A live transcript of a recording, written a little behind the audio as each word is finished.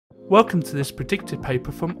Welcome to this predicted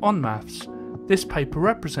paper from onmaths. This paper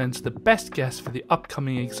represents the best guess for the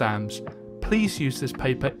upcoming exams. Please use this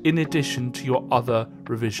paper in addition to your other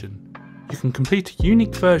revision. You can complete a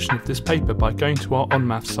unique version of this paper by going to our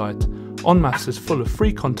onmaths site. Onmaths is full of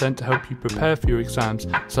free content to help you prepare for your exams,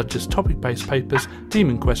 such as topic-based papers,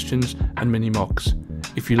 demon questions and mini mocks.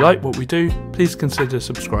 If you like what we do, please consider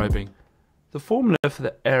subscribing. The formula for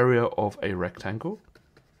the area of a rectangle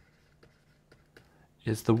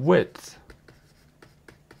is the width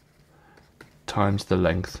times the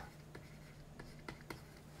length.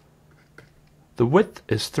 The width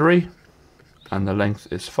is 3 and the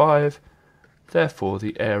length is 5, therefore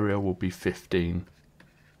the area will be 15.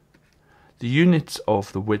 The units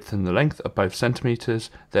of the width and the length are both centimetres,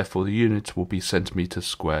 therefore the units will be centimetres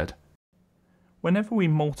squared. Whenever we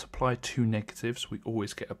multiply two negatives, we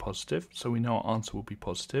always get a positive, so we know our answer will be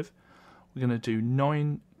positive. We're going to do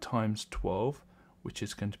 9 times 12, which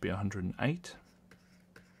is going to be 108,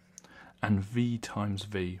 and v times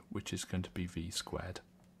v, which is going to be v squared.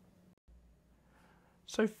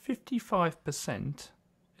 So 55%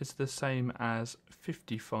 is the same as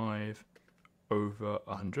 55 over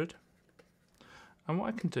 100. And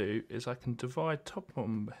what I can do is I can divide top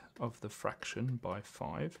one of the fraction by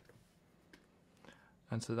 5.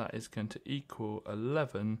 And so that is going to equal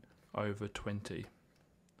 11 over 20.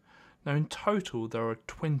 Now in total there are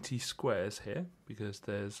 20 squares here because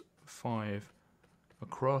there's 5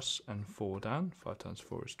 across and 4 down. 5 times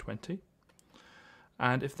 4 is 20.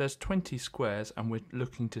 And if there's 20 squares and we're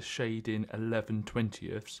looking to shade in 11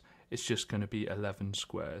 20ths, it's just going to be 11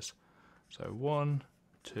 squares. So 1,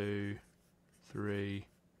 2, 3,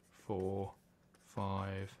 4,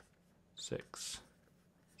 5, 6,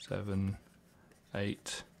 7,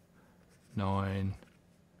 8, 9,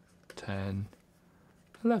 10,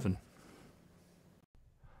 11.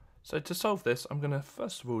 So to solve this, I'm going to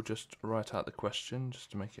first of all just write out the question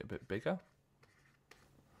just to make it a bit bigger.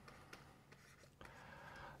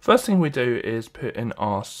 First thing we do is put in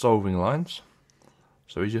our solving lines.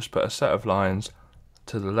 So we just put a set of lines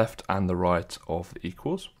to the left and the right of the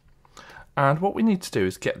equals. And what we need to do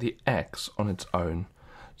is get the x on its own.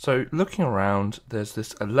 So looking around, there's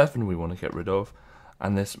this 11 we want to get rid of,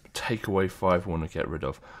 and this take away 5 we want to get rid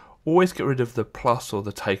of. Always get rid of the plus or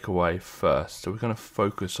the take away first. So we're going to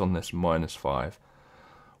focus on this minus 5.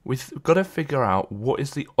 We've got to figure out what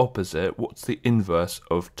is the opposite, what's the inverse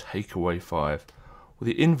of take away 5. Well,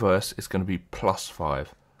 the inverse is going to be plus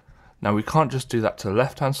 5. Now we can't just do that to the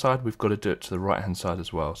left hand side, we've got to do it to the right hand side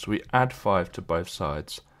as well. So we add 5 to both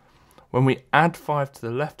sides. When we add 5 to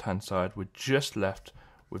the left hand side, we're just left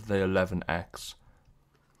with the 11x.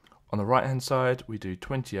 On the right hand side we do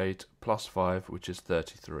 28 plus 5, which is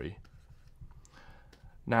 33.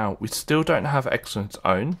 Now we still don't have x on its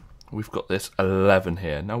own, we've got this 11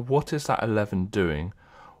 here. Now what is that 11 doing?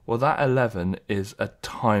 Well, that 11 is a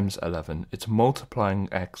times 11, it's multiplying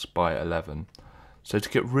x by 11. So to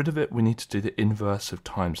get rid of it we need to do the inverse of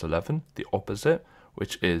times 11, the opposite,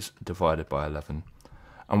 which is divided by 11.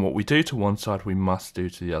 And what we do to one side we must do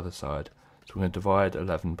to the other side. So we're going to divide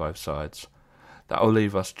 11 both sides. That will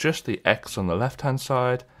leave us just the x on the left hand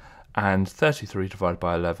side, and 33 divided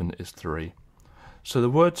by 11 is 3. So the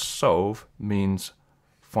word solve means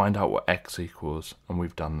find out what x equals, and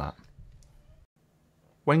we've done that.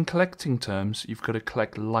 When collecting terms, you've got to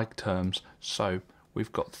collect like terms. So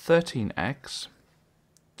we've got 13x,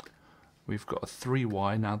 we've got a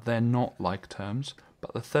 3y. Now they're not like terms,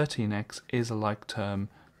 but the 13x is a like term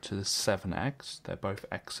to the 7x, they're both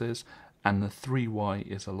x's, and the 3y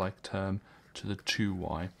is a like term to the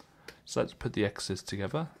 2y. So let's put the x's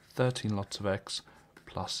together, 13 lots of x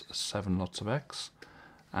plus 7 lots of x,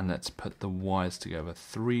 and let's put the y's together,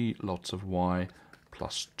 3 lots of y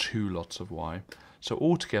plus 2 lots of y. So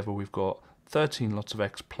altogether we've got 13 lots of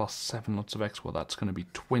x plus 7 lots of x, well that's going to be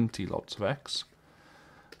 20 lots of x.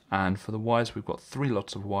 And for the y's we've got 3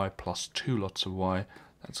 lots of y plus 2 lots of y,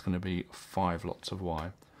 that's going to be 5 lots of y.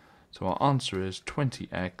 So our answer is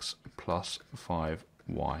 20x plus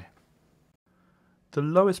 5y. The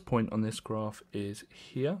lowest point on this graph is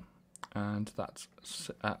here, and that's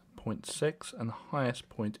at point 6, and the highest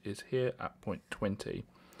point is here at point 20.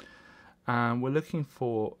 And we're looking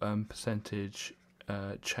for percentage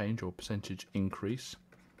change or percentage increase,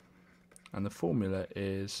 and the formula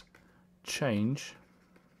is change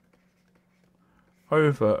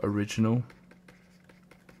over original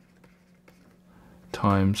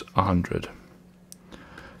times 100.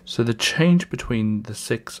 So the change between the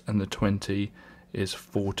 6 and the 20 is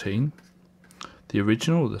 14. The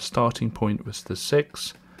original, the starting point, was the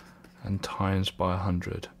 6 and times by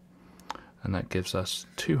 100. and that gives us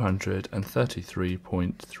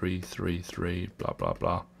 233.333 blah blah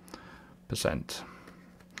blah percent.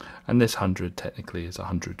 And this 100 technically is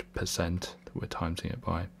 100% that we're timesing it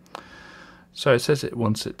by. So it says it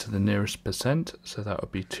wants it to the nearest percent, so that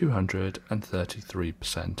would be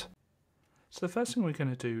 233%. So the first thing we're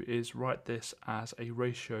going to do is write this as a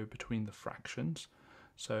ratio between the fractions.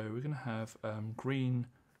 So we're going to have green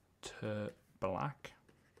to black.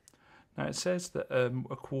 Now it says that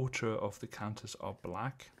a quarter of the counters are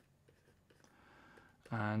black,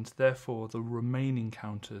 and therefore the remaining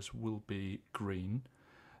counters will be green.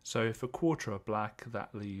 So if a quarter are black,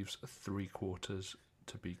 that leaves 3/4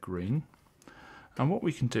 to be green. And what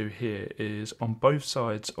we can do here is on both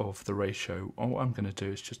sides of the ratio, what I'm going to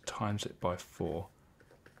do is just times it by 4.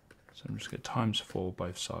 So I'm just going to times 4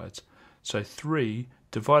 both sides. So 3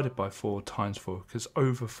 divided by 4 times 4, because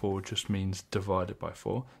over 4 just means divided by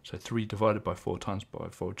 4. So 3 divided by 4 times by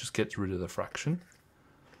 4 just gets rid of the fraction.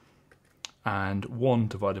 And 1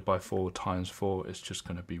 divided by 4 times 4 is just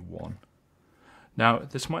going to be 1. Now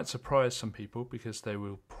this might surprise some people because they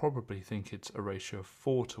will probably think it's a ratio of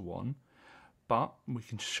 4 to 1. But we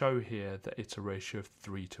can show here that it's a ratio of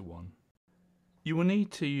 3 to 1. You will need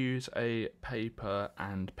to use a paper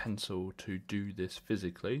and pencil to do this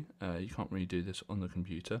physically. You can't really do this on the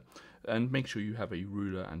computer. And make sure you have a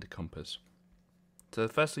ruler and a compass. So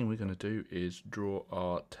the first thing we're going to do is draw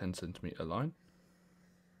our 10 centimeter line.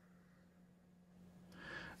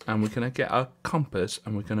 And we're going to get our compass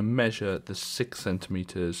and we're going to measure the 6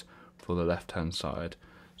 centimeters for the left hand side.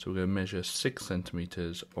 So we're going to measure 6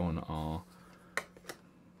 centimeters on our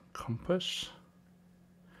compass,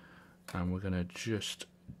 and we're going to just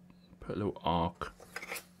put a little arc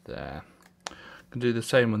there. We can do the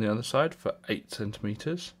same on the other side for 8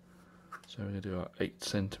 centimeters. So we're going to do our 8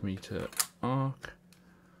 centimeter arc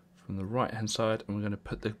from the right hand side, and we're going to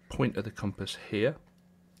put the point of the compass here.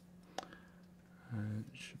 And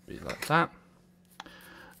it should be like that.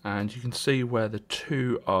 And you can see where the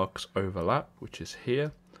 2 arcs overlap, which is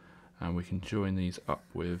here, and we can join these up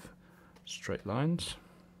with straight lines.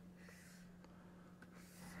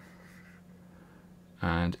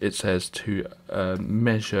 And it says to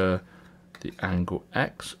measure the angle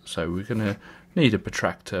X, so we're going to need a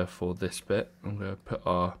protractor for this bit. I'm going to put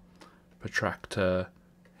our protractor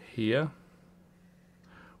here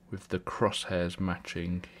with the crosshairs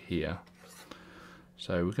matching here.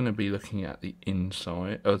 So we're going to be looking at the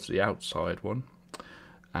inside, the outside one,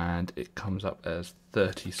 and it comes up as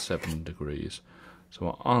 37 degrees. So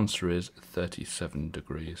our answer is 37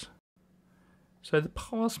 degrees. So the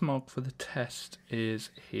pass mark for the test is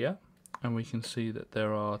here, and we can see that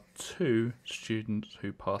there are 2 students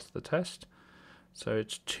who passed the test. So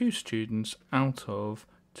it's 2 students out of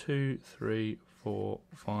 2, 3, 4,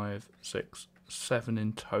 5, 6, 7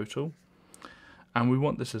 in total. And we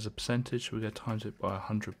want this as a percentage, so we're going to times it by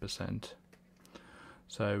 100%.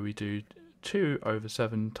 So we do 2 over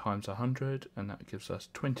 7 times 100, and that gives us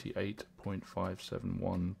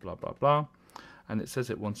 28.571 blah blah blah. And it says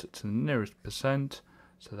it wants it to the nearest percent,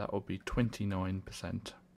 so that will be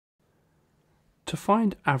 29%. To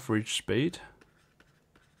find average speed,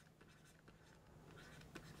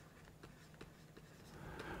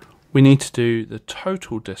 we need to do the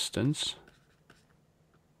total distance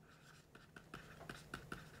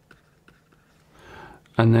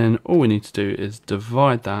and then all we need to do is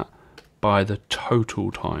divide that by the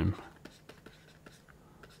total time.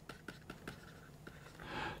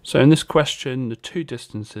 So in this question, the 2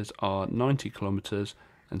 distances are 90 kilometers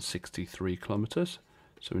and 63 kilometers.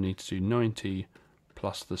 So we need to do 90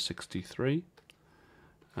 plus the 63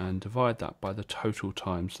 and divide that by the total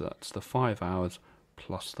time. So that's the 5 hours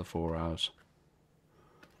plus the 4 hours.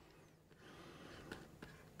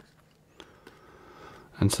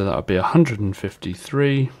 And so that would be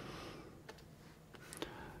 153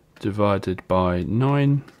 divided by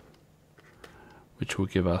 9, which will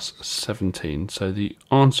give us 17. So the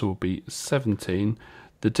answer will be 17.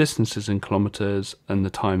 The distance is in kilometers and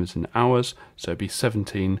the time is in hours, so it'd be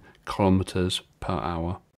 17 kilometers per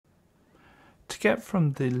hour. To get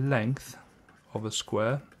from the length of a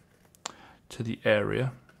square to the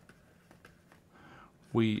area,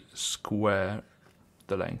 we square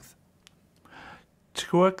the length.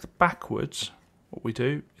 To work backwards, what we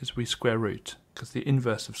do is we square root, because the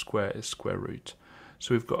inverse of square is square root.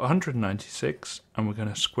 So we've got 196 and we're going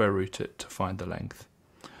to square root it to find the length.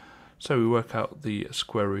 So we work out the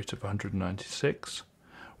square root of 196,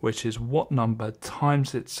 which is what number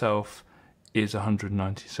times itself is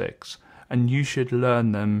 196. And you should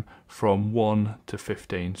learn them from 1 to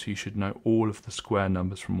 15. So you should know all of the square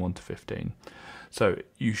numbers from 1 to 15. So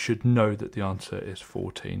you should know that the answer is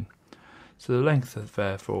 14. So the length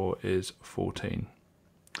therefore is 14.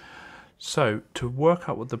 So to work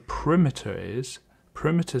out what the perimeter is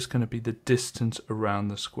going to be the distance around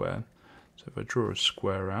the square. So if I draw a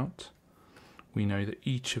square out, we know that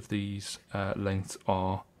each of these lengths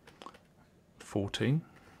are 14.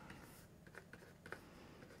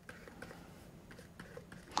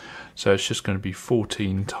 So it's just going to be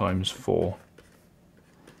 14 times 4,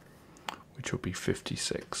 which will be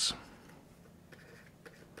 56.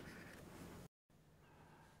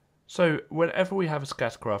 So whenever we have a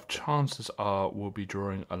scatter graph, chances are we'll be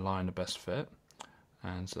drawing a line of best fit.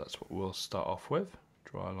 And so that's what we'll start off with,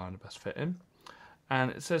 draw a line of best fit in.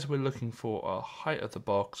 And it says we're looking for a height of the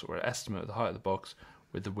box, or an estimate of the height of the box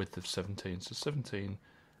with the width of 17. So 17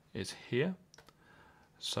 is here.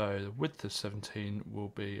 So the width of 17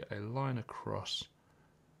 will be a line across,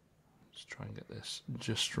 let's try and get this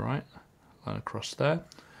just right, line across there.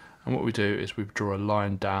 And what we do is we draw a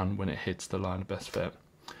line down when it hits the line of best fit.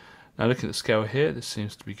 Now looking at the scale here, this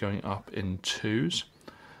seems to be going up in 2s,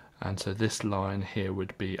 and so this line here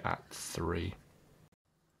would be at 3.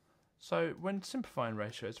 So when simplifying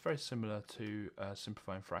ratio, it's very similar to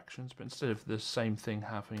simplifying fractions, but instead of the same thing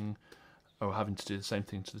having to do the same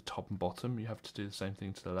thing to the top and bottom, you have to do the same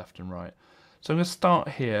thing to the left and right. So I'm going to start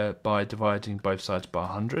here by dividing both sides by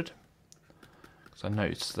 100, because I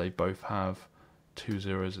noticed they both have 2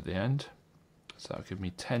 zeros at the end. So that'll give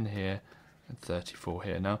me 10 here and 34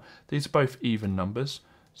 here. Now these are both even numbers,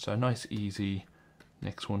 so a nice easy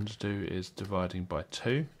next one to do is dividing by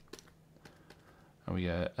 2, and we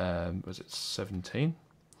get was it 17,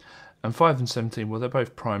 and 5 and 17, well, they're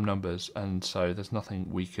both prime numbers, and so there's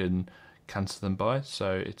nothing we can cancel them by,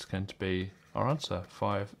 so it's going to be our answer,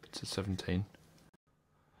 5 to 17.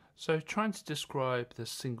 So trying to describe the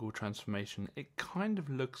single transformation, it kind of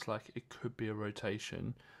looks like it could be a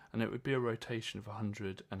rotation, and it would be a rotation of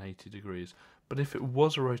 180 degrees. But if it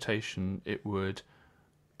was a rotation, it would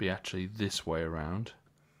be actually this way around.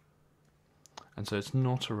 And so it's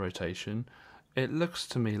not a rotation. It looks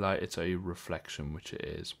to me like it's a reflection, which it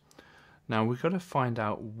is. Now we've got to find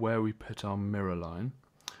out where we put our mirror line.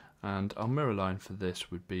 And our mirror line for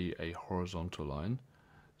this would be a horizontal line.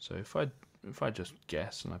 So if I just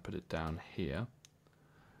guess and I put it down here,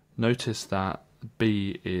 notice that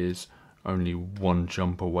B is only 1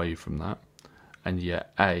 jump away from that, and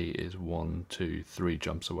yet A is 1, 2, 3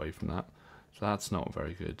 jumps away from that. So that's not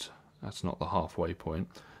very good. That's not the halfway point.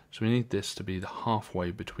 So we need this to be the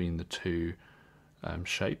halfway between the two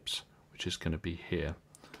shapes, which is going to be here.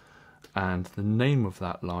 And the name of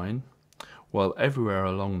that line, well, everywhere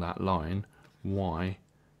along that line, y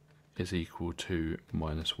is equal to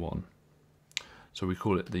 -1. So we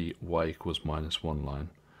call it the y equals -1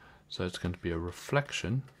 line. So it's going to be a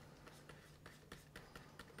reflection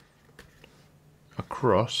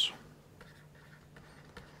across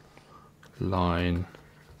line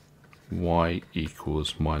y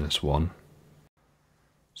equals -1.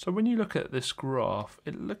 So when you look at this graph,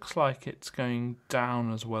 it looks like it's going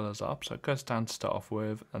down as well as up. So it goes down to start off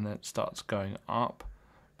with, and then it starts going up,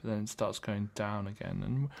 but then it starts going down again.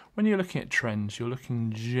 And when you're looking at trends, you're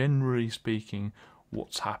looking, generally speaking,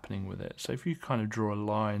 what's happening with it. So if you kind of draw a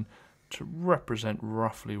line to represent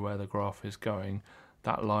roughly where the graph is going,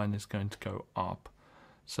 that line is going to go up.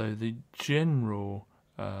 So the general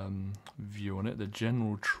view on it, the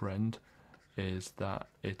general trend, is that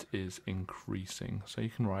it is increasing. So you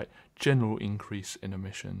can write general increase in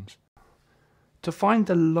emissions. To find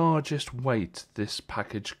the largest weight this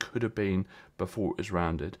package could have been before it was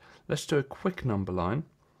rounded, let's do a quick number line,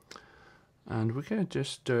 and we're going to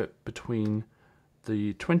just do it between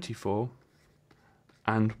the 24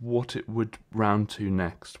 and what it would round to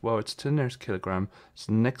next. Well, it's to the nearest kilogram,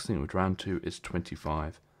 so the next thing it would round to is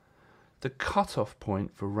 25. The cutoff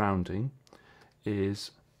point for rounding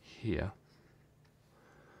is here,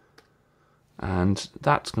 and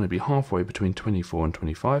that's going to be halfway between 24 and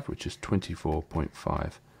 25, which is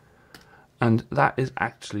 24.5. And that is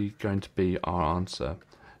actually going to be our answer.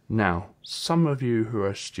 Now, some of you who are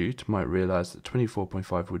astute might realise that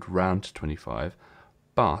 24.5 would round to 25,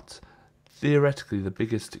 but theoretically the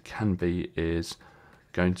biggest it can be is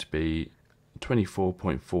going to be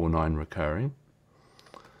 24.49 recurring.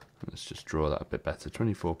 Let's just draw that a bit better,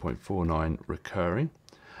 24.49 recurring.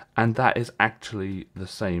 And that is actually the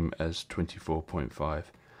same as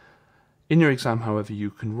 24.5. In your exam, however,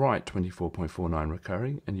 you can write 24.49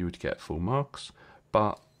 recurring and you would get full marks,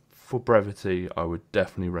 but for brevity, I would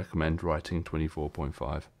definitely recommend writing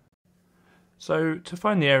 24.5. So to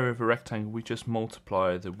find the area of a rectangle, we just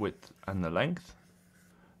multiply the width and the length.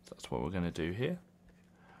 So that's what we're going to do here.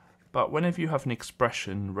 But whenever you have an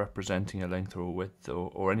expression representing a length or a width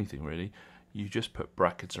or anything really, you just put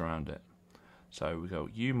brackets around it. So we go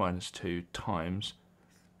u minus 2 times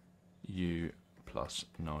u plus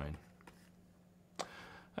 9.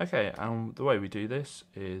 Okay, and the way we do this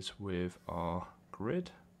is with our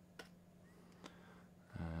grid.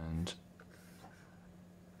 And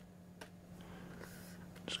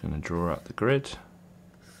just going to draw out the grid.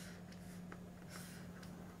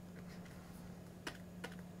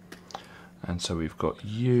 And so we've got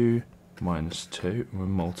u minus 2, and we're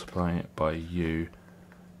multiplying it by u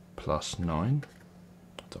plus 9.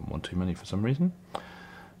 Don't want too many for some reason.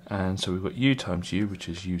 And so we've got u times u, which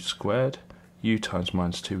is u squared, u times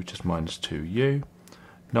minus 2, which is minus 2u,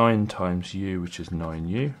 9 times u, which is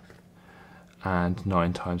 9u, and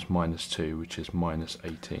 9 times minus 2, which is minus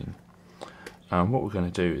 18. And what we're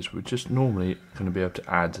going to do is we're just normally going to be able to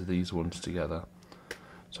add these ones together.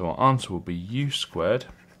 So our answer will be u squared,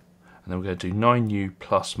 and then we're going to do 9u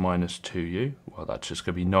plus minus 2u. Well, that's just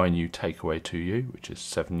going to be 9u take away 2u, which is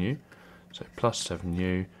 7u. So plus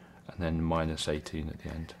 7u, and then minus 18 at the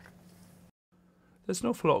end. There's an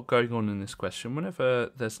awful lot going on in this question.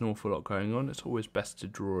 Whenever there's an awful lot going on, it's always best to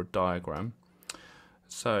draw a diagram.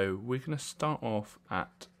 So we're going to start off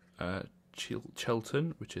at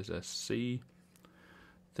Chelton, which is a C.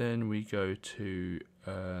 Then we go to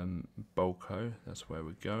Bolko, that's where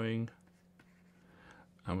we're going.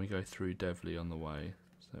 And we go through Devley on the way,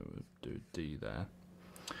 so we'll do D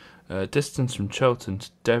there. Distance from Chelton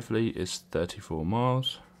to Devley is 34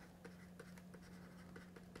 miles.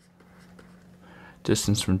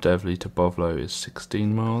 Distance from Devley to Bovlow is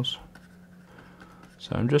 16 miles.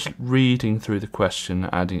 So I'm just reading through the question,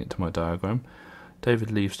 adding it to my diagram.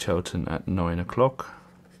 David leaves Chelton at 9 o'clock.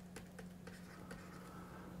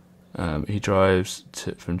 He drives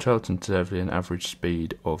from Chelton to Devley an average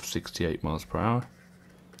speed of 68 miles per hour.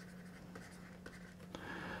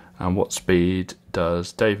 And what speed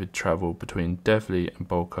does David travel between Devley and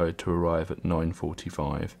Bolko to arrive at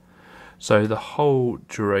 9:45? So the whole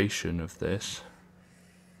duration of this,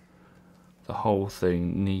 the whole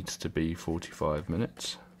thing needs to be 45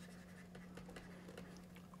 minutes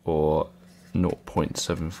or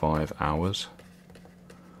 0.75 hours.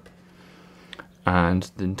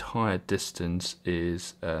 And the entire distance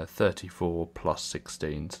is 34 plus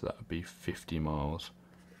 16, so that would be 50 miles.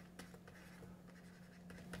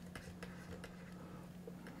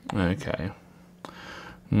 Okay,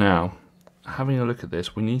 now having a look at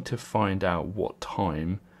this, we need to find out what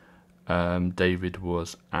time David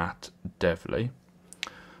was at Devley.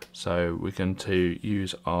 So we're going to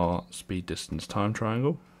use our speed distance time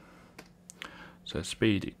triangle. So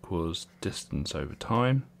speed equals distance over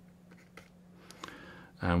time,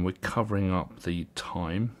 and we're covering up the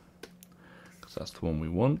time because that's the one we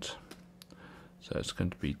want. So it's going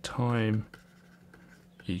to be time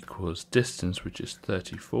equals distance, which is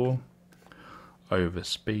 34, over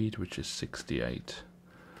speed, which is 68.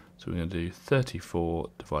 So we're going to do 34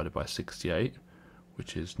 divided by 68,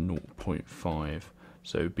 which is 0.5.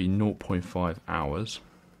 So it would be 0.5 hours.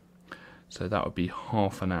 So that would be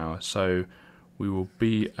half an hour. So we will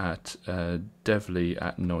be at Devley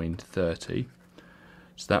at 9:30.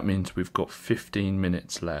 So that means we've got 15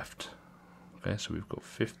 minutes left. Okay, so we've got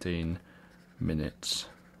 15 minutes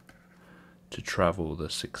to travel the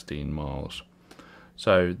 16 miles.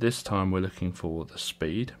 So this time we're looking for the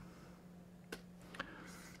speed.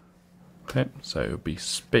 Okay, so it would be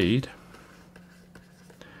speed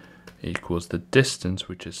equals the distance,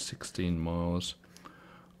 which is 16 miles,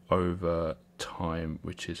 over time,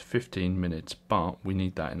 which is 15 minutes, but we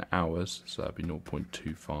need that in hours, so that would be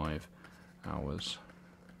 0.25 hours.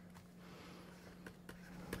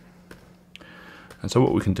 And so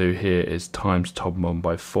what we can do here is times top 1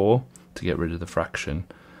 by 4 to get rid of the fraction.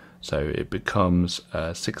 So it becomes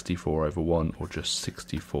 64 over 1, or just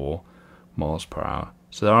 64 miles per hour.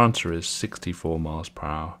 So our answer is 64 miles per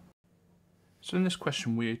hour. So in this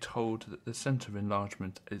question we are told that the centre of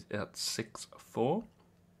enlargement is at 6, 4.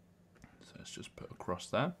 So let's just put across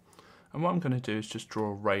there. And what I'm going to do is just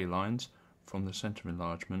draw ray lines from the centre of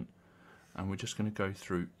enlargement, and we're just going to go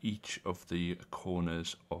through each of the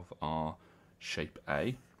corners of our shape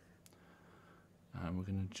A. And we're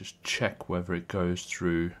going to just check whether it goes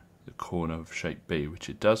through the corner of shape B, which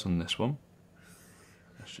it does on this one.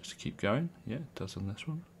 Let's just keep going. Yeah, it does on this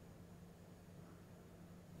one.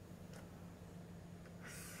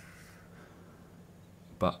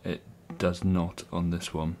 But it does not on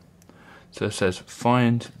this one. So it says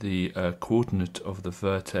find the coordinate of the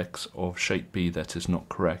vertex of shape B that is not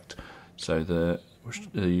correct. So the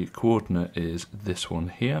coordinate is this one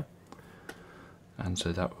here. And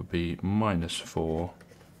so that would be -4,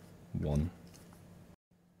 1.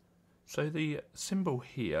 So the symbol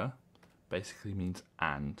here basically means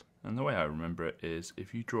and the way I remember it is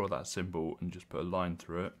if you draw that symbol and just put a line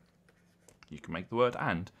through it, you can make the word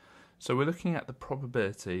and. So we're looking at the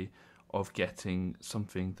probability of getting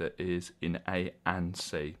something that is in A and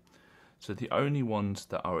C. So the only ones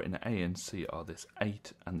that are in A and C are this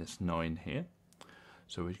 8 and this 9 here.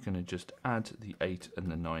 So we're going to just add the 8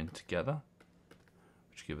 and the 9 together,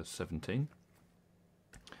 which give us 17.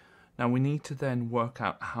 Now we need to then work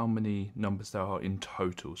out how many numbers there are in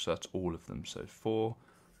total, so that's all of them. So 4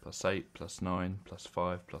 plus 8 plus 9 plus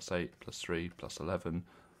 5 plus 8 plus 3 plus 11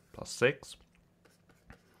 plus 6.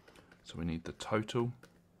 So we need the total,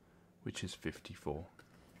 which is 54.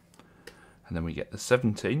 And then we get the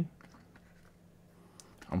 17,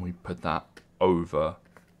 and we put that over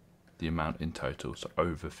the amount in total, so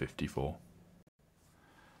over 54.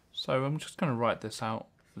 So I'm just going to write this out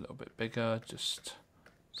a little bit bigger, just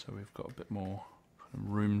so we've got a bit more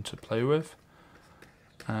room to play with.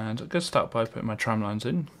 And I'm going to start by putting my tramlines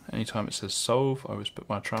in. Anytime it says solve, I always put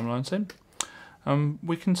my tramlines in.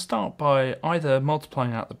 We can start by either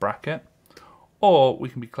multiplying out the bracket, or we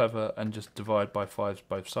can be clever and just divide by 5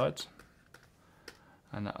 both sides.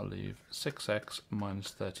 And that'll leave 6x minus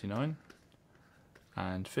 39,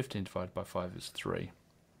 and 15 divided by 5 is 3.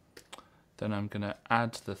 Then I'm going to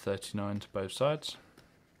add the 39 to both sides,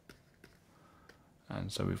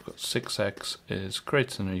 and so we've got 6x is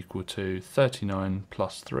greater than or equal to 39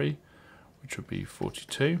 plus 3, which would be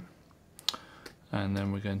 42. And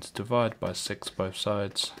then we're going to divide by 6 both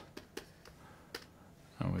sides,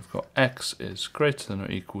 and we've got x is greater than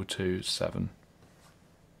or equal to 7.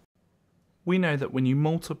 We know that when you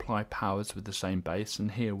multiply powers with the same base, and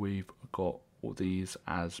here we've got all these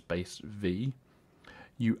as base v,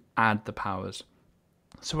 you add the powers.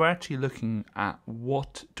 So we're actually looking at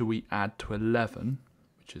what do we add to 11,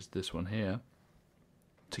 which is this one here,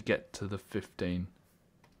 to get to the 15.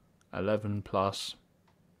 11 plus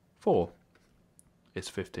 4 is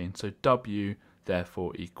 15, so w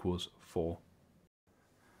therefore equals 4.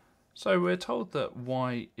 So we're told that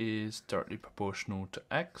y is directly proportional to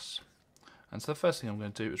x. And so the first thing I'm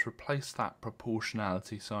going to do is replace that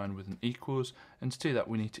proportionality sign with an equals, and to do that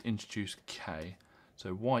we need to introduce k.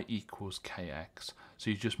 So y equals kx. So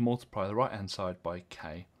you just multiply the right hand side by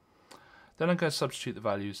k. Then I'm going to substitute the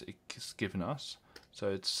values it's given us. So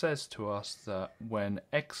it says to us that when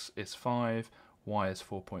x is 5, y is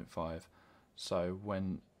 4.5. So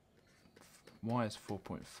when y is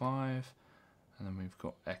 4.5, and then we've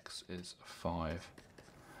got x is 5.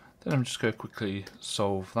 Then I'm just going to quickly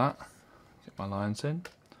solve that. Get my lines in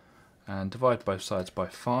and divide both sides by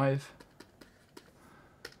 5,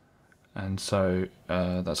 and so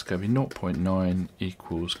that's going to be 0.9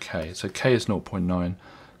 equals k. So k is 0.9.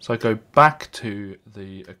 So I go back to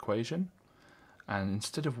the equation, and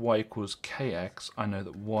instead of y equals kx, I know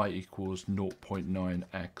that y equals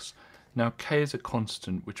 0.9x. Now k is a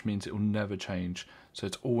constant, which means it will never change, so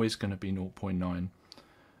it's always going to be 0.9.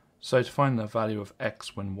 So to find the value of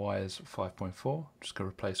x when y is 5.4, I'm just going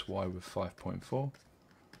to replace y with 5.4,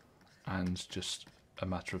 and just a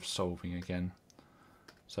matter of solving again.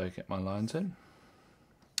 So get my lines in,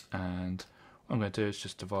 and what I'm going to do is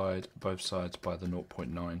just divide both sides by the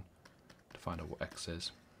 0.9 to find out what x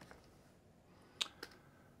is.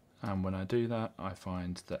 And when I do that, I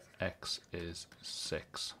find that x is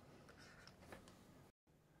 6.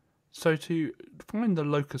 So to find the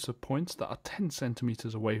locus of points that are 10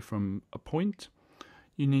 centimeters away from a point,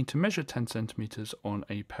 you need to measure 10 centimeters on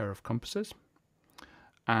a pair of compasses,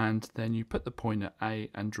 and then you put the point at A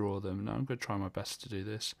and draw them. Now I'm going to try my best to do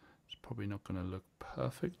this. It's probably not going to look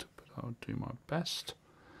perfect, but I'll do my best.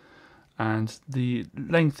 And the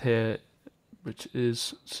length here, which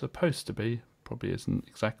is supposed to be, probably isn't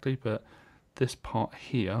exactly, but this part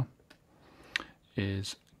here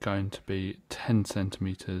is going to be 10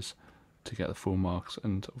 centimeters to get the full marks,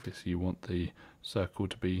 and obviously you want the circle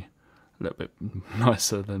to be a little bit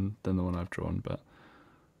nicer than the one I've drawn, but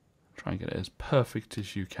try and get it as perfect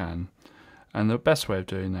as you can. And the best way of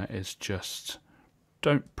doing that is just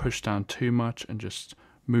don't push down too much and just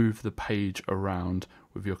move the page around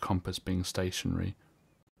with your compass being stationary.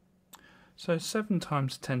 So 7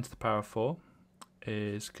 times 10 to the power 4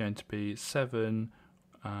 is going to be 7,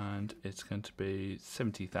 and it's going to be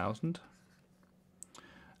 70,000.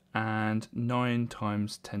 And 9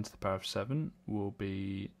 times 10 to the power of 7 will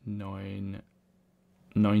be 90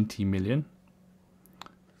 million.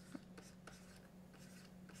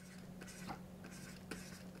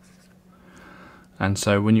 And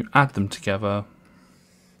so when you add them together,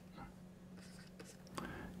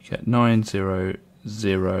 you get 9000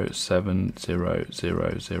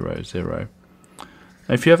 0.0700000.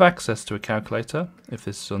 Now, if you have access to a calculator, if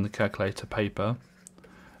this is on the calculator paper,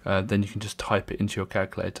 then you can just type it into your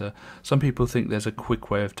calculator. Some people think there's a quick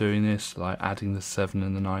way of doing this, like adding the 7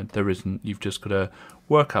 and the 9. There isn't. You've just got to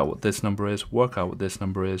work out what this number is, work out what this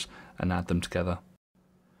number is, and add them together.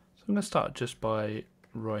 So I'm going to start just by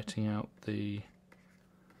writing out the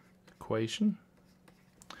equation.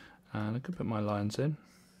 And I can put my lines in.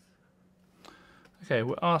 Okay,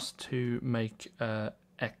 we're asked to make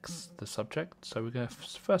x the subject. So we're going to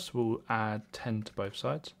first of all add 10 to both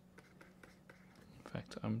sides. In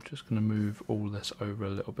fact, I'm just going to move all this over a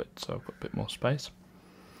little bit so I've got a bit more space.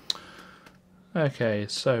 Okay,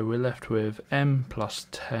 so we're left with m plus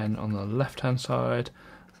 10 on the left hand side,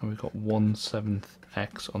 and we've got 1/7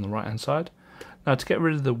 x on the right hand side. Now, to get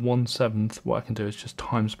rid of the 1/7, what I can do is just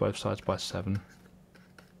times both sides by 7.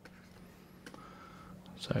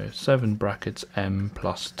 So 7 brackets m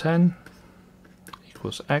plus 10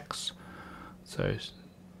 equals x. So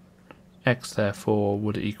x therefore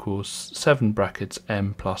would equal 7 brackets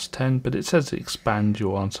m plus 10, but it says to expand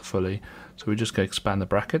your answer fully, so we're just going to expand the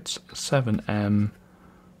brackets. 7m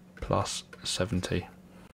plus 70.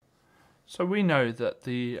 So we know that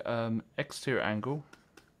the exterior angle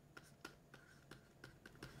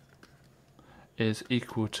is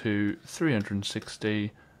equal to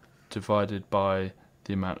 360 divided by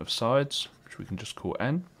the amount of sides, which we can just call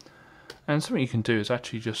n. And something you can do is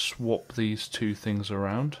actually just swap these two things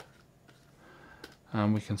around.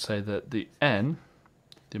 And we can say that the n,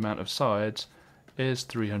 the amount of sides, is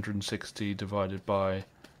 360 divided by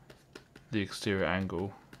the exterior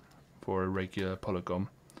angle for a regular polygon.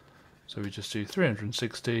 So we just do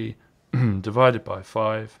 360 divided by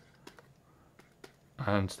 5,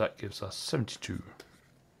 and that gives us 72.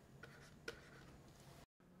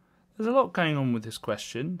 There's a lot going on with this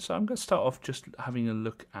question, so I'm going to start off just having a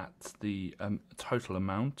look at the total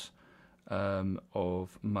amount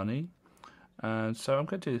of money. And so I'm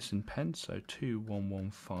going to do this in pence, so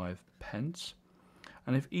 2,115 pence.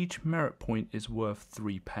 And if each merit point is worth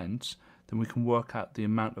 3 pence, then we can work out the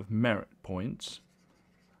amount of merit points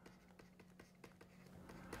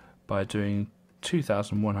by doing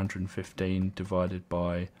 2,115 divided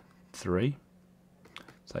by 3.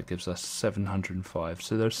 So that gives us 705.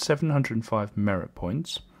 So there's 705 merit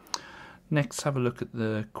points. Next, have a look at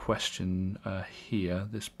the question here,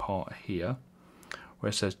 this part here, where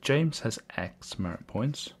it says James has X merit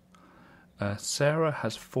points. Sarah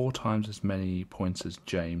has 4 times as many points as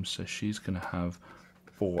James, so she's going to have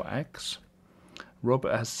 4x.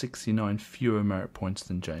 Robert has 69 fewer merit points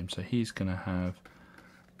than James, so he's going to have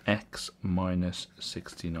x minus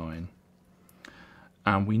 69.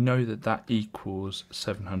 And we know that that equals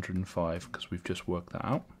 705 because we've just worked that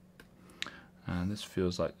out. And this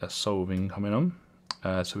feels like a solving coming on.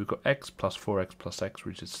 So we've got x plus 4x plus x,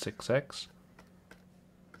 which is 6x.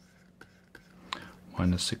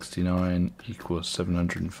 Minus 69 equals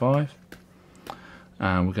 705.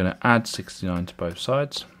 And we're going to add 69 to both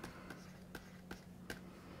sides.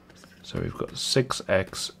 So we've got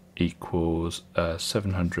 6x equals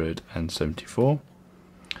 774.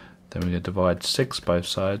 Then we're going to divide 6 both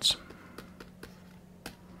sides.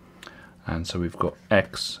 And so we've got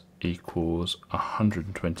x equals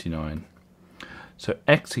 129. So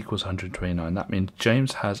x equals 129. That means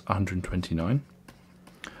James has 129.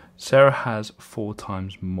 Sarah has 4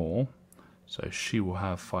 times more, so she will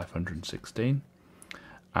have 516.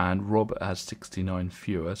 And Robert has 69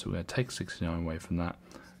 fewer, so we're going to take 69 away from that,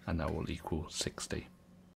 and that will equal 60.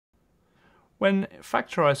 When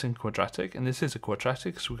factorising quadratic, and this is a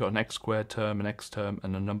quadratic, so we've got an x squared term, an x term,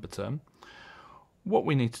 and a number term, what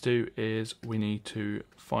we need to do is we need to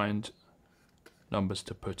find numbers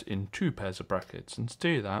to put in 2 pairs of brackets. And to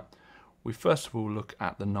do that, we first of all look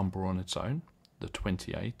at the number on its own, the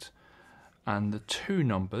 28, and the 2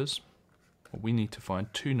 numbers, we need to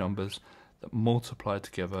find 2 numbers that multiply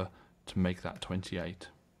together to make that 28.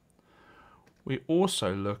 We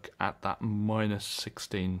also look at that minus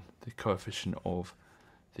 16, the coefficient of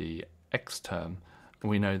the x term,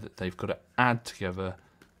 and we know that they've got to add together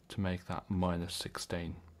to make that minus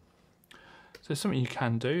 16. So something you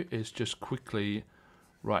can do is just quickly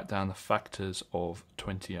write down the factors of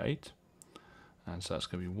 28, and so that's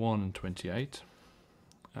going to be 1 and 28,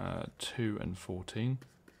 2 and 14,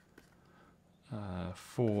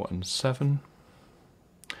 4 and 7.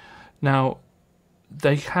 Now,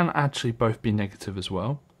 they can actually both be negative as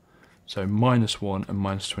well. So minus 1 and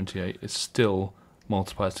minus 28 is still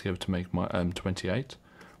multiplies together to make 28.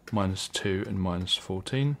 Minus 2 and minus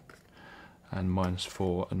 14. And minus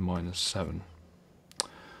 4 and minus 7.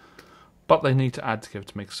 but they need to add together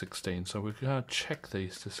to make 16. So we're going to check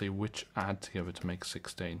these to see which add together to make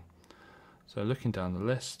 16. So looking down the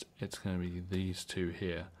list, it's going to be these two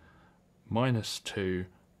here. Minus 2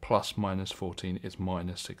 plus minus 14 is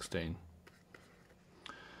minus 16.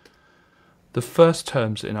 The first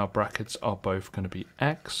terms in our brackets are both going to be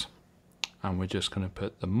x, and we're just going to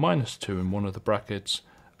put the minus 2 in one of the brackets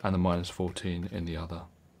and the minus 14 in the other.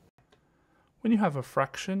 When you have a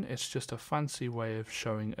fraction, it's just a fancy way of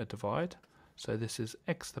showing a divide. So this is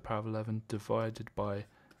x to the power of 11 divided by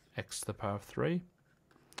x to the power of 3.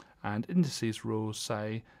 And indices rules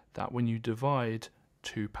say that when you divide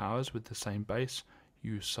two powers with the same base,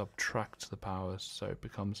 you subtract the powers, so it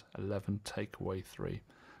becomes 11 take away 3.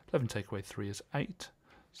 11 take away 3 is 8,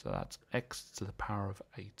 so that's x to the power of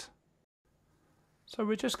 8. So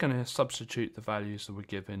we're just going to substitute the values that were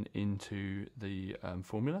given into the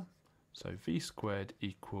formula. So v squared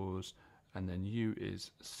equals, and then u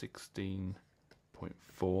is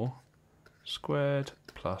 16.4 squared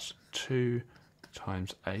plus 2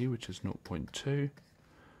 times a, which is 0.2,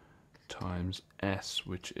 times s,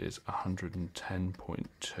 which is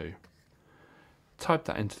 110.2. Type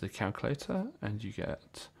that into the calculator and you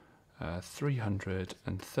get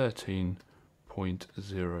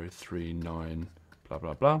 313.039 blah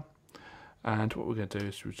blah blah. And what we're going to do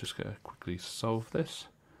is we're just going to quickly solve this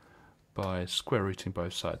by square rooting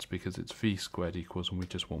both sides, because it's v squared equals and we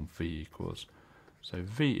just want v equals. So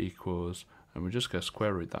v equals, and we're just going to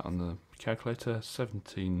square root that on the calculator,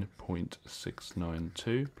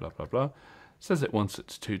 17.692 blah blah blah. It says it wants it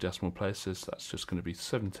to two decimal places, that's just going to be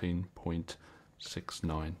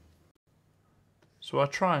 17.69. So our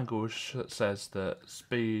triangle says that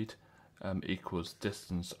speed equals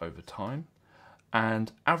distance over time,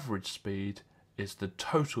 and average speed is the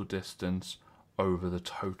total distance over the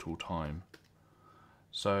total time.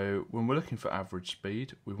 So when we're looking for average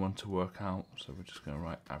speed, we want to work out, so we're just going to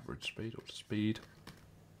write average speed or speed,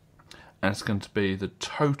 and it's going to be the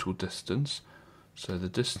total distance. So the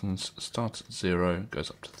distance starts at 0, goes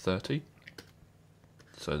up to 30.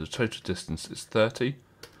 So the total distance is 30,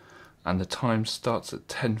 and the time starts at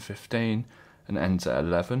 10:15 and ends at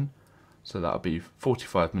 11. So that'll be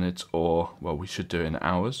 45 minutes, or, well, we should do it in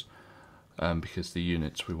hours, because the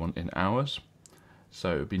units we want in hours.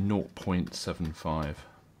 So it would be 0.75.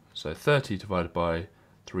 So 30 divided by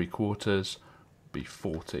 3/4 would be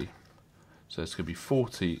 40. So it's going to be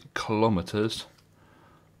 40 kilometers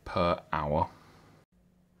per hour.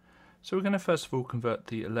 So we're going to first of all convert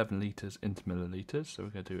the 11 litres into millilitres. So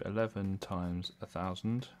we're going to do 11 times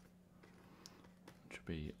 1,000, which would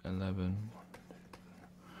be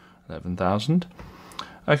 11,000.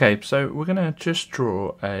 Okay, so we're going to just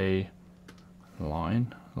draw a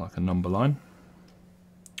line, like a number line.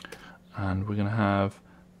 And we're going to have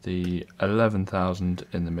the 11,000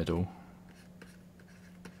 in the middle.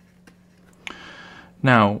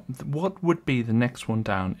 Now, what would be the next one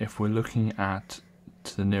down if we're looking at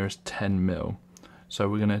to the nearest 10 mil? So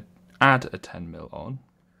we're going to add a 10 mil on,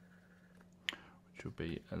 which will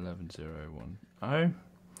be 11,010,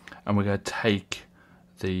 and we're going to take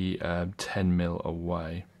the 10 mil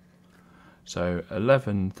away. So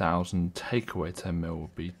 11,000 take away 10 mil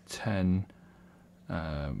will be 10.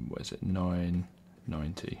 What is it?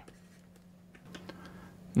 990.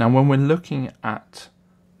 Now, when we're looking at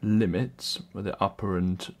limits with the upper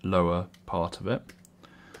and lower part of it,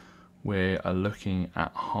 we are looking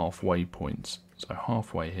at halfway points. So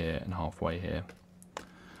halfway here and halfway here.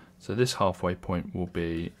 So this halfway point will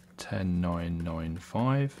be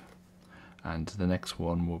 10,995, and the next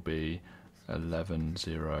one will be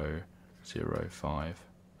 11,005,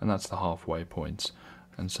 and that's the halfway points.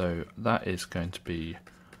 And so that is going to be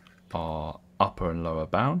our upper and lower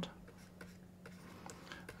bound.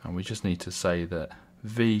 And we just need to say that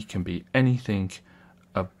v can be anything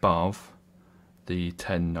above the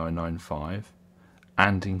 10,995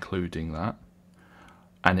 and including that,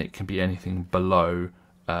 and it can be anything below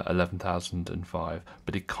 11,005,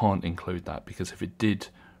 but it can't include that, because if it did,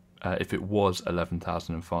 if it was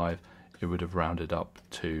 11,005, it would have rounded up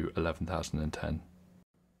to 11,010.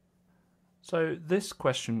 So this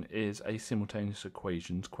question is a simultaneous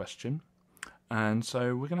equations question, and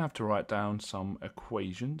so we're going to have to write down some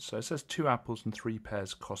equations. So it says 2 apples and 3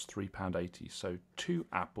 pears cost £3.80. So 2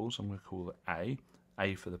 apples, I'm going to call it A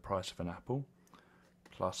for the price of an apple,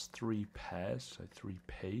 plus 3 pears, so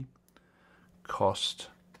 3p, cost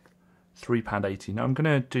 £3.80. Now I'm going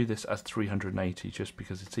to do this as 380 just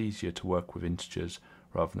because it's easier to work with integers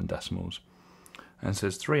rather than decimals. And it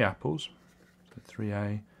says 3 apples, so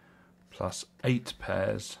 3a, plus 8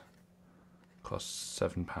 pears costs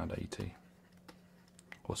 £7.80,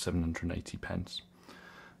 or 780 pence.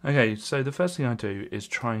 Okay, so the first thing I do is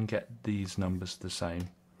try and get these numbers the same.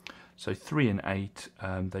 So 3 and 8,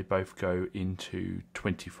 they both go into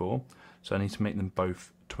 24, so I need to make them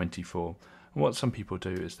both 24. And what some people do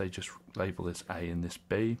is they just label this A and this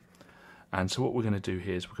B. And so what we're going to do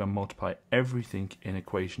here is we're going to multiply everything in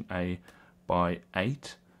equation A by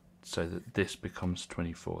 8, so that this becomes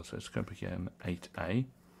 24. So it's going to become 8A.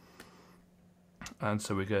 And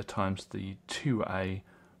so we're going to times the 2A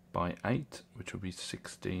by 8, which will be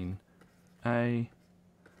 16A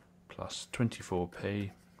plus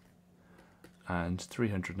 24p, and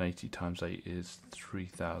 380 times 8 is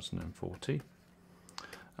 3040.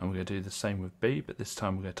 And we're going to do the same with B, but this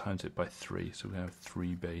time we're going to times it by 3, so we're going to have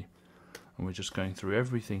 3b. And we're just going through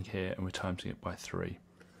everything here and we're timesing it by 3.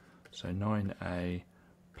 So 9a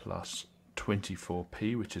plus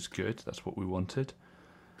 24p, which is good, that's what we wanted.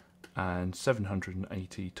 And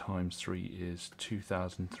 780 times 3 is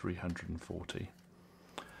 2340.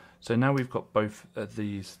 So now we've got both of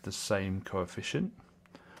these the same coefficient.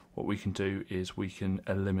 What we can do is we can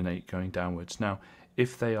eliminate going downwards. Now,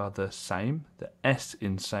 if they are the same, the S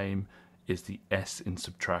in same is the S in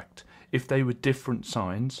subtract. If they were different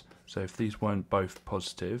signs, so if these weren't both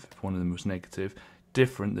positive, if one of them was negative,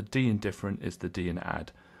 different, the D in different is the D in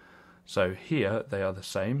add. So here they are the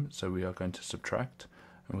same, so we are going to subtract,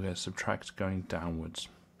 and we're going to subtract going downwards.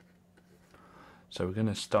 So we're going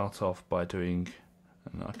to start off by doing,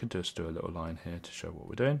 and I can just do a little line here to show what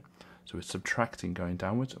we're doing. So we're subtracting going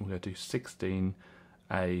downwards, and we're going to do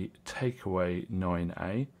 16a take away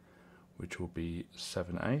 9a, which will be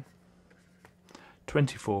 7a.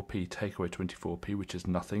 24p take away 24p, which is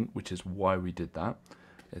nothing, which is why we did that,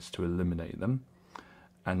 is to eliminate them.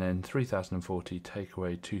 And then 3040 take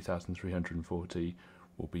away 2340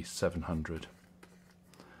 will be 700.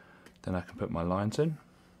 Then I can put my lines in,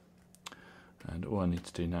 and all I need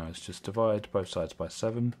to do now is just divide both sides by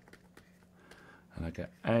 7, and I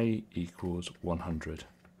get A equals 100.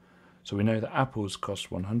 So we know that apples cost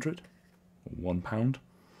 100, or £1.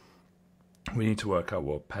 We need to work out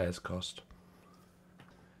what pears cost.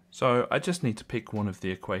 So I just need to pick one of the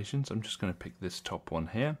equations. I'm just going to pick this top one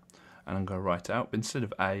here, and I'm going to write out. But instead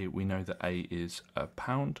of A, we know that A is a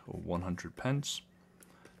pound, or 100 pence.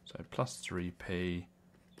 So plus 3p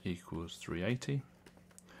equals 380.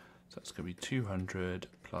 So that's going to be 200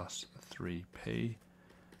 plus 3p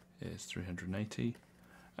is 380.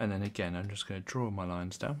 And then again, I'm just going to draw my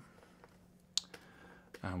lines down.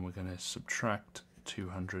 And we're going to subtract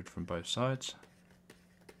 200 from both sides.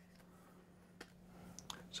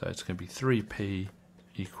 So it's going to be 3p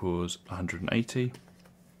equals 180.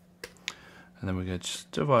 And then we're going to just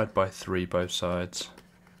divide by 3 both sides.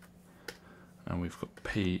 And we've got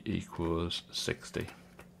p equals 60.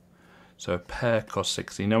 So a pear costs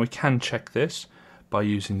 60. Now we can check this by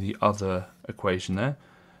using the other equation there.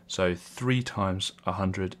 So 3 times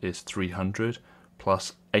 100 is 300,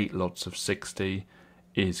 plus 8 lots of 60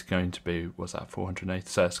 is going to be, what's that, 480?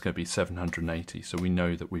 So it's going to be 780. So we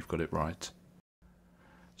know that we've got it right.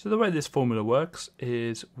 So the way this formula works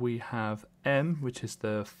is we have m, which is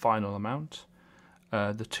the final amount.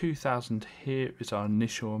 The 2000 here is our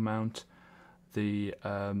initial amount. The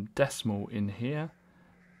decimal in here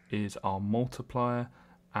is our multiplier,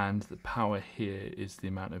 and the power here is the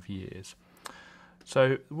amount of years.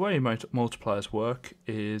 So the way multipliers work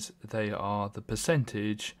is they are the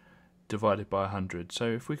percentage divided by 100.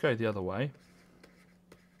 So if we go the other way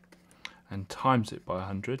and times it by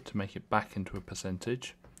 100 to make it back into a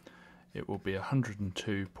percentage, it will be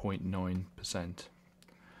 102.9%.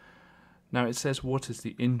 Now it says, what is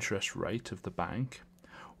the interest rate of the bank?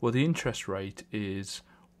 Well, the interest rate is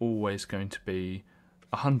always going to be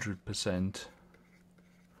 100%.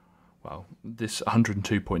 Well, this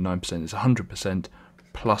 102.9% is 100%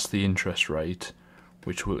 plus the interest rate,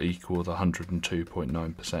 which will equal the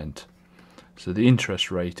 102.9%. So the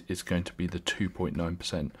interest rate is going to be the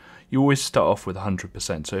 2.9%. You always start off with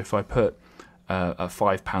 100%. So if I put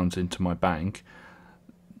 £5 into my bank,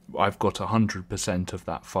 I've got 100% of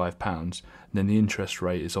that £5, and then the interest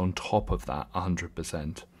rate is on top of that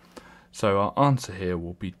 100%. So our answer here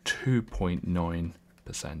will be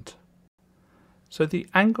 2.9%. So the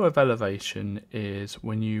angle of elevation is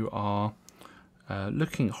when you are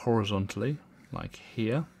looking horizontally, like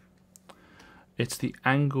here. It's the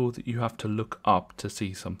angle that you have to look up to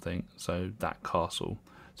see something, so that castle.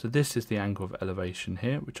 So this is the angle of elevation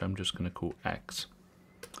here, which I'm just going to call x.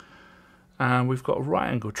 And we've got a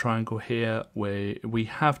right angle triangle here where we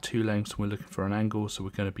have 2 lengths and we're looking for an angle, so we're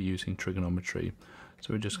going to be using trigonometry.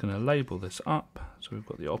 So we're just going to label this up. So we've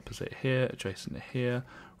got the opposite here, adjacent here.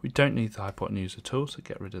 We don't need the hypotenuse at all, so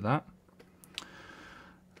get rid of that.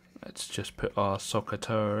 Let's just put our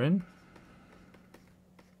SOHCAHTOA in.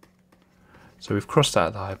 So we've crossed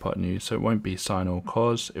out the hypotenuse, so it won't be sine or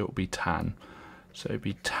cos, it will be tan. So it will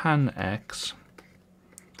be tan x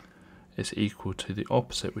is equal to the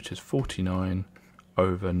opposite, which is 49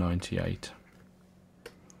 over 98.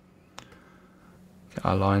 Get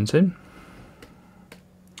our lines in.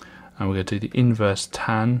 And we're going to do the inverse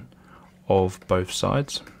tan of both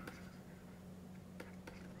sides.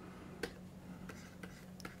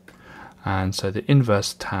 And so the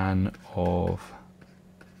inverse tan of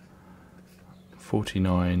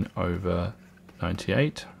 49 over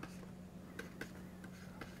 98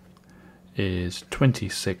 is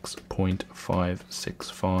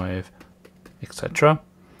 26.565, etc.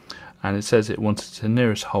 And it says it wanted the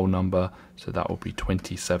nearest whole number, so that will be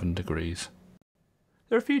 27 degrees.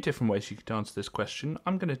 There are a few different ways you could answer this question.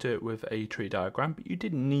 I'm going to do it with a tree diagram, but you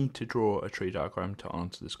didn't need to draw a tree diagram to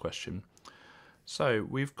answer this question. So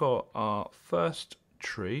we've got our first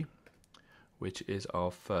tree, which is our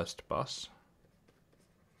first bus.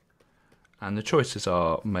 And the choices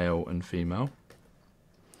are male and female.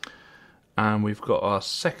 And we've got our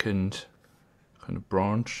second kind of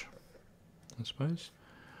branch, I suppose.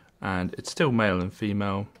 And it's still male and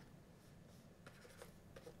female.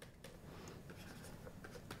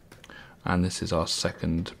 And this is our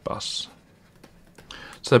second bus.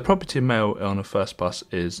 So the property of male on a first bus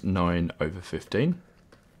is 9 over 15.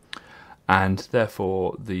 And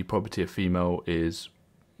therefore the property of female is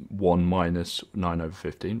 1 minus 9 over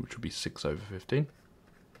 15, which would be 6 over 15.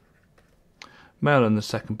 Male on the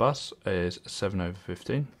second bus is 7 over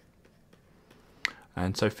 15.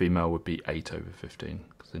 And so female would be 8 over 15,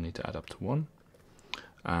 because they need to add up to 1.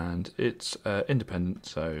 And it's independent,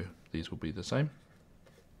 so these will be the same.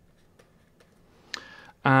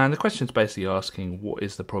 And the question is basically asking what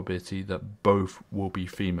is the probability that both will be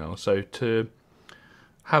female. So to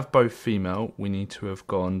have both female, we need to have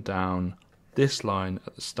gone down this line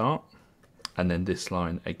at the start and then this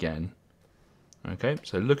line again. Okay,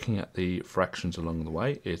 so looking at the fractions along the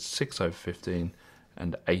way, it's 6 over 15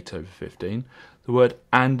 and 8 over 15. The word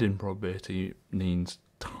and in probability means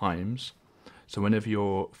times. So whenever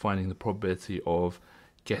you're finding the probability of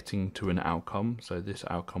getting to an outcome, so this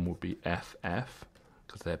outcome will be FF,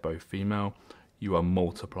 because they're both female, you are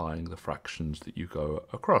multiplying the fractions that you go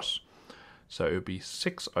across. So it would be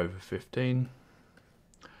 6 over 15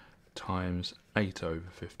 times 8 over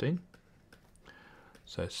 15.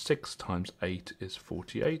 So 6 times 8 is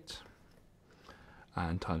 48.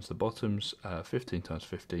 And times the bottoms, 15 times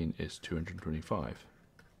 15 is 225.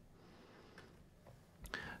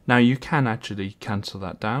 Now you can actually cancel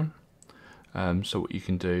that down. So what you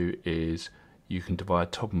can do is you can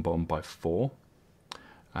divide top and bottom by 4.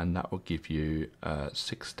 And that will give you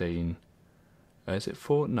 16, is it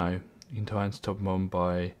 4? No, you can times top and bottom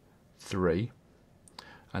by 3,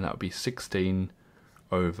 and that would be 16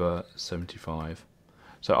 over 75.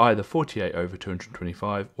 So either 48 over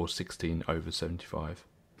 225 or 16 over 75.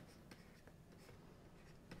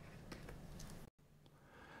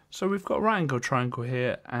 So we've got a right angle triangle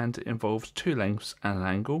here, and it involves two lengths and an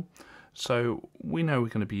angle. So we know we're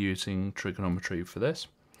going to be using trigonometry for this.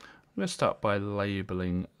 I'm going to start by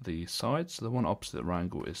labelling the sides. So the one opposite the right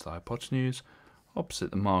angle is the hypotenuse,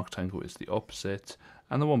 opposite the marked angle is the opposite,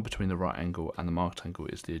 and the one between the right angle and the marked angle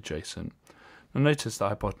is the adjacent. Now notice the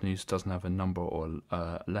hypotenuse doesn't have a number or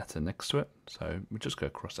a letter next to it, so we're just going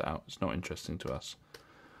to cross it out. It's not interesting to us.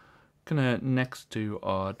 I'm going to next do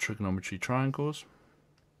our trigonometry triangles.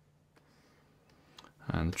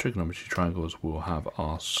 And the trigonometry triangles will have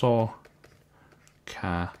our SOHCAHTOA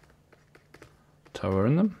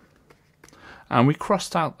in them. And we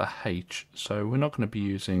crossed out the H, so we're not going to be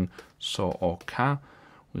using SO or Ka,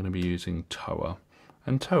 we're going to be using TOA.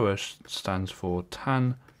 And TOA stands for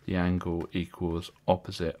tan the angle equals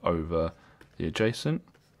opposite over the adjacent.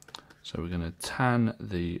 So we're going to tan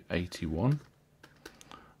the 81,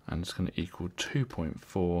 and it's going to equal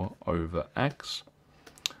 2.4 over x.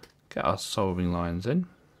 Get our solving lines in.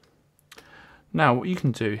 Now what you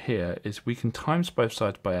can do here is we can times both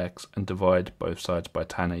sides by x and divide both sides by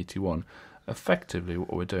tan 81. Effectively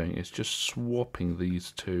what we're doing is just swapping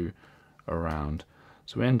these two around.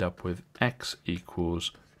 So we end up with x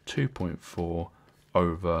equals 2.4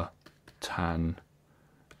 over tan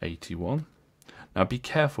 81. Now be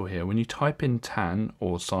careful here, when you type in tan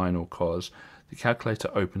or sine or cos, the calculator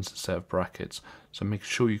opens a set of brackets, so make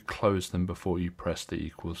sure you close them before you press the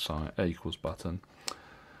equals button.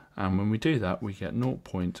 And when we do that, we get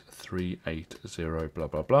 0.380 blah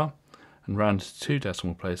blah blah, and rounded to two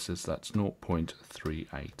decimal places, that's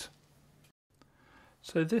 0.38.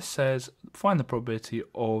 So this says find the probability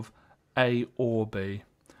of A or B.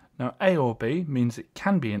 Now A or B means it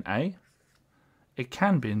can be in A, it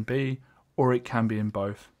can be in B, or it can be in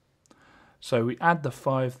both. So we add the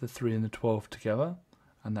 5, the 3 and the 12 together,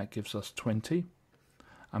 and that gives us 20,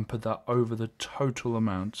 and put that over the total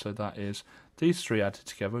amount. So that is these three added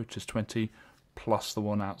together, which is 20, plus the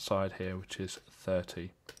one outside here, which is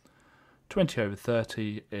 30. 20 over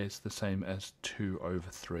 30 is the same as 2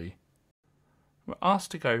 over 3. We're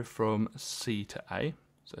asked to go from C to A,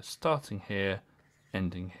 so starting here,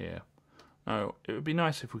 ending here. Now, it would be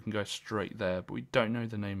nice if we can go straight there, but we don't know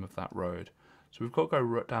the name of that road. So we've got to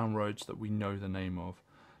go down roads that we know the name of.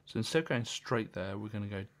 So instead of going straight there, we're going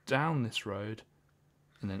to go down this road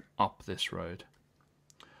and then up this road.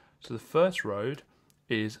 So the first road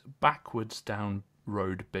is backwards down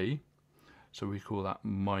road B, so we call that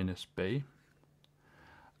minus B.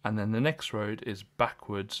 And then the next road is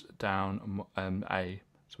backwards down A,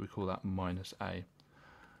 so we call that minus A.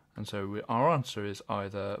 And so our answer is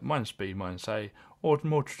either minus B minus A, or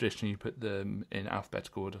more traditionally you put them in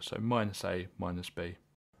alphabetical order, so minus A minus B.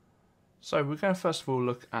 So we're going to first of all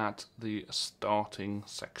look at the starting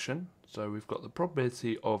section. So we've got the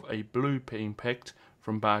probability of a blue being picked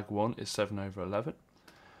from bag 1 is 7 over 11.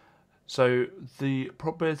 So the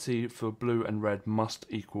probability for blue and red must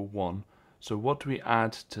equal 1. So what do we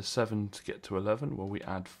add to 7 to get to 11? Well, we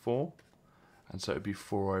add 4, and so it would be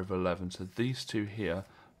 4 over 11. So these two here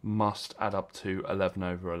must add up to 11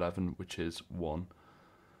 over 11, which is 1.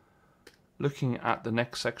 Looking at the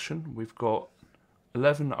next section, we've got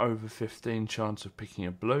 11 over 15 chance of picking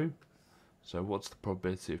a blue. So what's the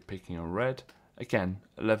probability of picking a red? Again,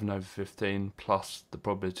 11 over 15 plus the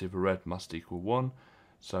probability of a red must equal 1.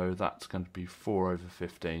 So that's going to be 4 over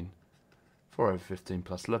 15. 4 over 15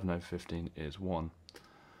 plus 11 over 15 is 1.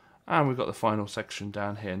 And we've got the final section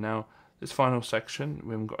down here. Now, this final section,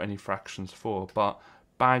 we haven't got any fractions for, but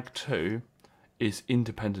bag 2 is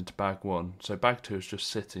independent to bag 1. So bag 2 is just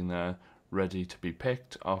sitting there ready to be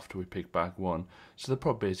picked after we pick bag 1. So the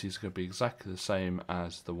probability is going to be exactly the same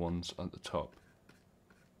as the ones at the top.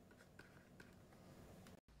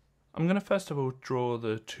 I'm going to first of all draw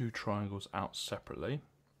the two triangles out separately.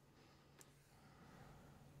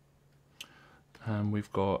 And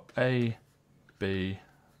we've got A, B,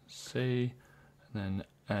 C, and then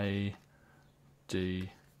A, D,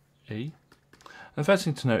 E. And the first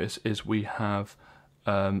thing to notice is we have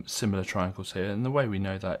similar triangles here, and the way we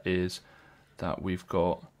know that is that we've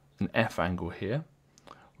got an F angle here,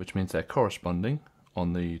 which means they're corresponding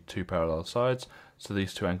on the two parallel sides. So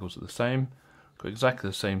these two angles are the same. Got exactly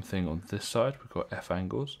the same thing on this side. We've got F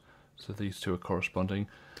angles, so these two are corresponding.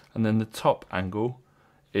 And then the top angle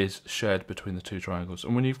is shared between the two triangles.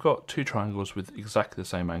 And when you've got two triangles with exactly the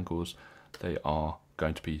same angles, they are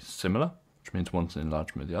going to be similar, which means one's an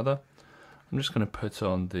enlargement of the other. I'm just going to put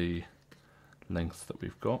on the length that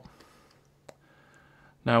we've got.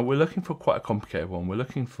 Now we're looking for quite a complicated one. We're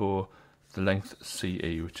looking for the length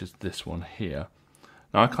CE, which is this one here.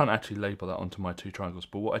 Now I can't actually label that onto my two triangles,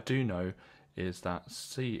 but what I do know is that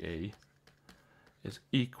CE is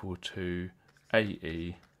equal to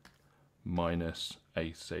AE minus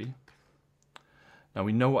AC. Now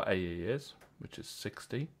we know what AE is, which is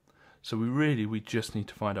 60. So we just need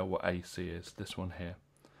to find out what AC is, this one here.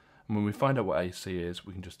 And when we find out what AC is,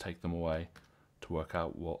 we can just take them away to work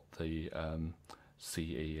out what the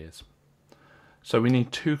CE is. So we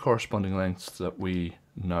need two corresponding lengths that we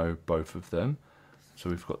know both of them. So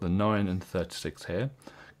we've got the 9 and 36 here.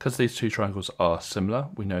 Because these two triangles are similar,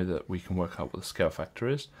 we know that we can work out what the scale factor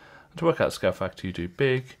is. And to work out the scale factor, you do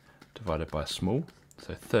big divided by small.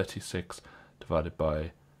 So 36 divided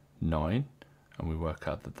by 9. And we work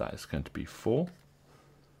out that that is going to be 4.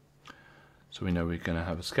 So we know we're going to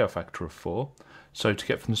have a scale factor of 4. So to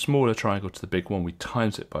get from the smaller triangle to the big one, we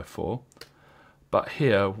times it by 4. But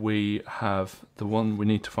here we have the one, we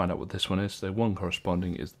need to find out what this one is. So one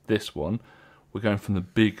corresponding is this one. We're going from the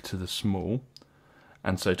big to the small.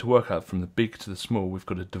 And so to work out from the big to the small, we've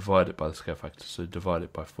got to divide it by the scale factor. So divide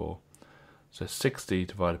it by 4. So 60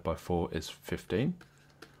 divided by 4 is 15.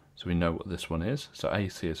 So we know what this one is. So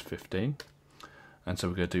AC is 15. And so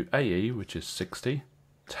we're going to do AE, which is 60.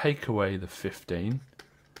 Take away the 15,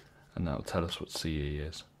 and that will tell us what CE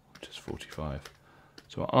is, which is 45.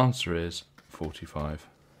 So our answer is 45.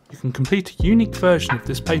 You can complete a unique version of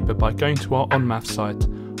this paper by going to our onmaths site.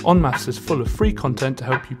 Onmaths is full of free content to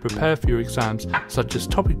help you prepare for your exams, such as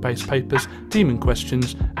topic-based papers, demon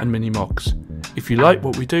questions, and mini mocks. If you like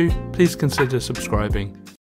what we do, please consider subscribing.